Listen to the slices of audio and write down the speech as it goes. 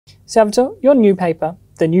Salvatore, your new paper,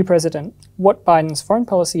 The New President, What Biden's Foreign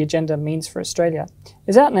Policy Agenda Means for Australia,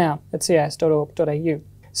 is out now at cis.org.au.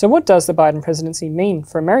 So what does the Biden presidency mean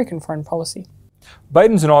for American foreign policy?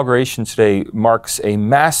 Biden's inauguration today marks a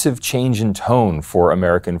massive change in tone for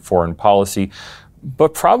American foreign policy,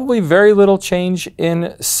 but probably very little change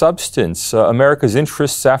in substance. America's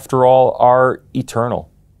interests, after all, are eternal.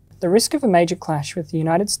 The risk of a major clash with the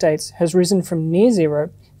United States has risen from near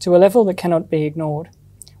zero to a level that cannot be ignored.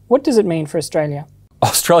 What does it mean for Australia?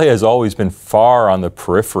 Australia has always been far on the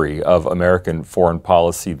periphery of American foreign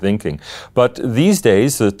policy thinking. But these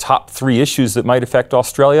days, the top three issues that might affect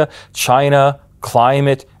Australia, China,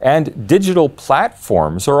 climate, and digital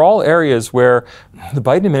platforms, are all areas where the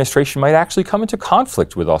Biden administration might actually come into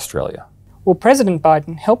conflict with Australia. Will President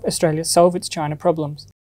Biden help Australia solve its China problems?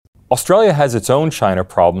 Australia has its own China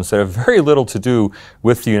problems that have very little to do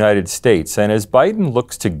with the United States. And as Biden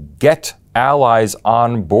looks to get allies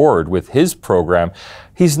on board with his program,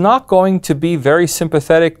 he's not going to be very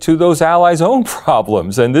sympathetic to those allies' own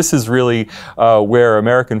problems. And this is really where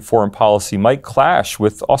American foreign policy might clash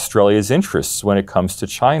with Australia's interests when it comes to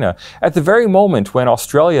China. At the very moment when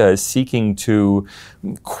Australia is seeking to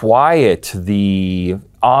quiet the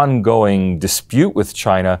ongoing dispute with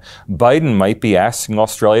China, Biden might be asking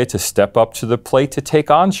Australia to step up to the plate to take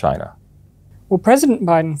on China. Will President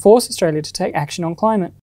Biden force Australia to take action on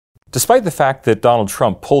climate? Despite the fact that Donald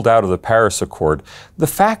Trump pulled out of the Paris Accord, the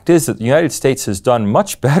fact is that the United States has done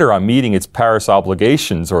much better on meeting its Paris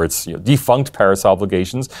obligations, or its defunct Paris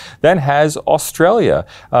obligations, than has Australia.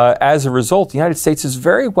 As a result, the United States is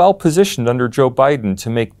very well positioned under Joe Biden to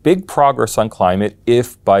make big progress on climate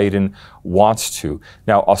if Biden wants to.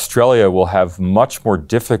 Now, Australia will have much more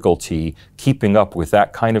difficulty keeping up with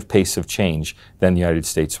that kind of pace of change than the United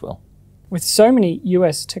States will. With so many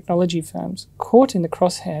US technology firms caught in the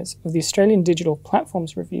crosshairs of the Australian digital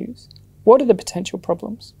platforms reviews, what are the potential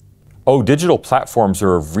problems? Oh, digital platforms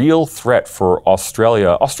are a real threat for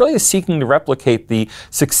Australia. Australia is seeking to replicate the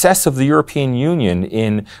success of the European Union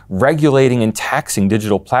in regulating and taxing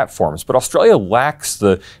digital platforms. But Australia lacks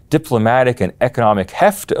the diplomatic and economic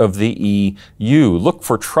heft of the EU. Look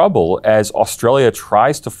for trouble as Australia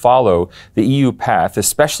tries to follow the EU path,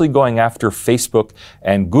 especially going after Facebook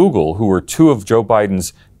and Google, who are two of Joe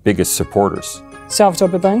Biden's biggest supporters. Salvatore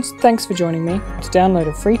Babones, thanks for joining me. To download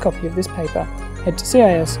a free copy of this paper, head to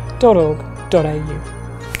cis.org.au.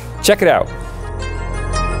 Check it out.